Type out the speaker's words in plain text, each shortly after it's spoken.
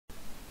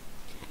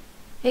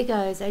Hey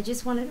guys, I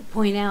just wanted to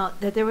point out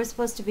that there was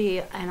supposed to be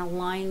an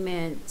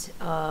alignment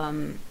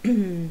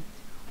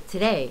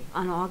today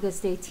on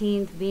August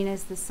 18th,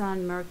 Venus, the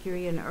Sun,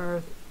 Mercury, and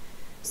Earth.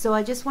 So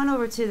I just went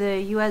over to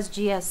the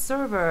USGS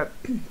server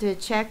to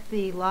check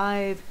the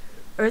live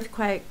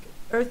earthquake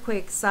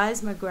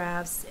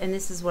seismographs, and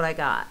this is what I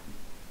got.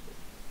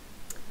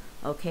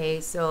 Okay,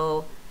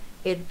 so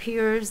it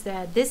appears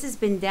that this has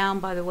been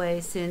down, by the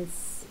way,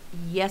 since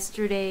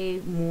yesterday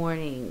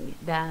morning.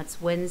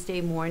 That's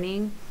Wednesday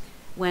morning.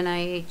 When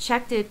I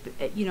checked it,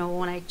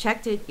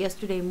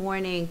 yesterday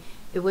morning,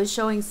 it was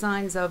showing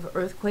signs of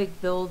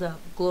earthquake buildup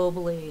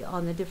globally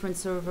on the different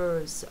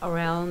servers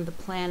around the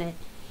planet.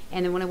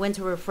 And then when I went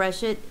to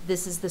refresh it,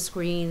 this is the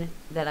screen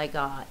that I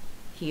got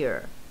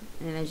here.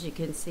 And as you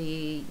can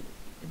see,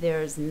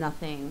 there's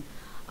nothing.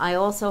 I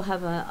also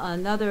have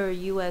another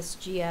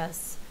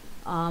USGS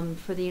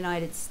for the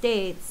United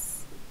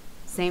States,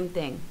 same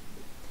thing.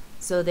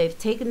 So they've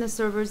taken the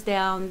servers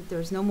down.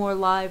 There's no more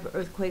live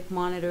earthquake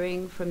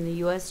monitoring from the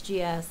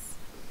USGS.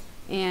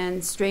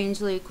 And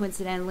strangely,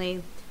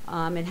 coincidentally,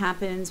 it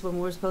happens when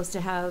we're supposed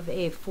to have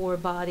a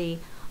 4-body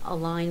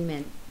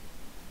alignment.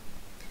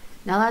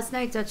 Now last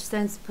night,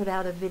 Dutchsinse put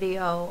out a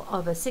video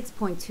of a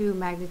 6.2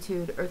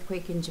 magnitude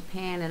earthquake in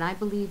Japan, and I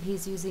believe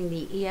he's using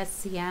the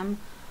ESCM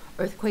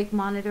earthquake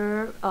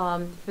monitor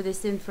for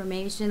this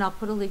information. I'll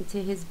put a link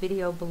to his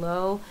video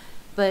below.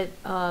 But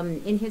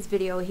in his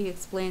video, he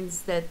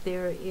explains that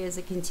there is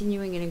a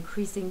continuing and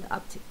increasing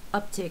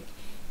uptick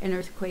in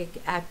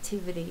earthquake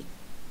activity.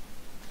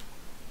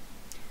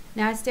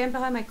 Now, I stand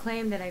behind my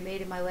claim that I made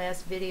in my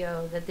last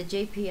video that the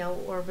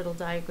JPL orbital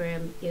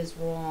diagram is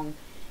wrong.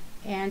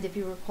 And if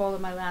you recall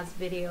in my last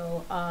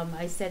video,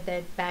 I said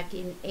that back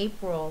in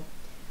April,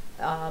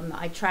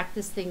 I tracked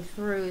this thing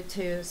through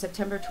to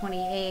September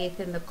 28th,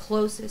 and the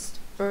closest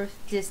Earth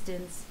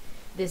distance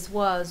this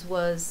was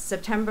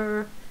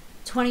September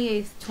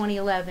 28th,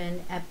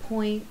 2011 at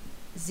 0.009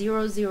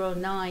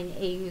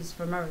 AUs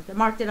from Earth. I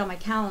marked it on my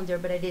calendar,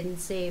 but I didn't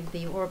save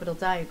the orbital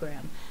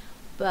diagram.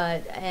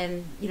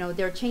 And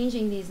they're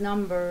changing these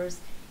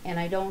numbers, and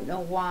I don't know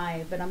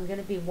why, but I'm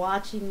going to be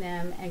watching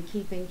them and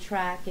keeping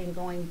track and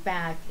going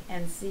back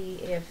and see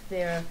if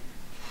they're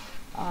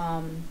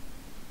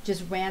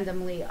just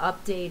randomly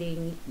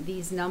updating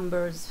these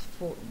numbers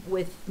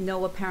with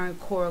no apparent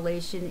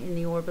correlation in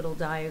the orbital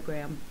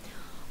diagram.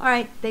 All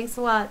right, thanks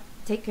a lot.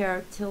 Take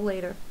care. Till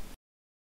later.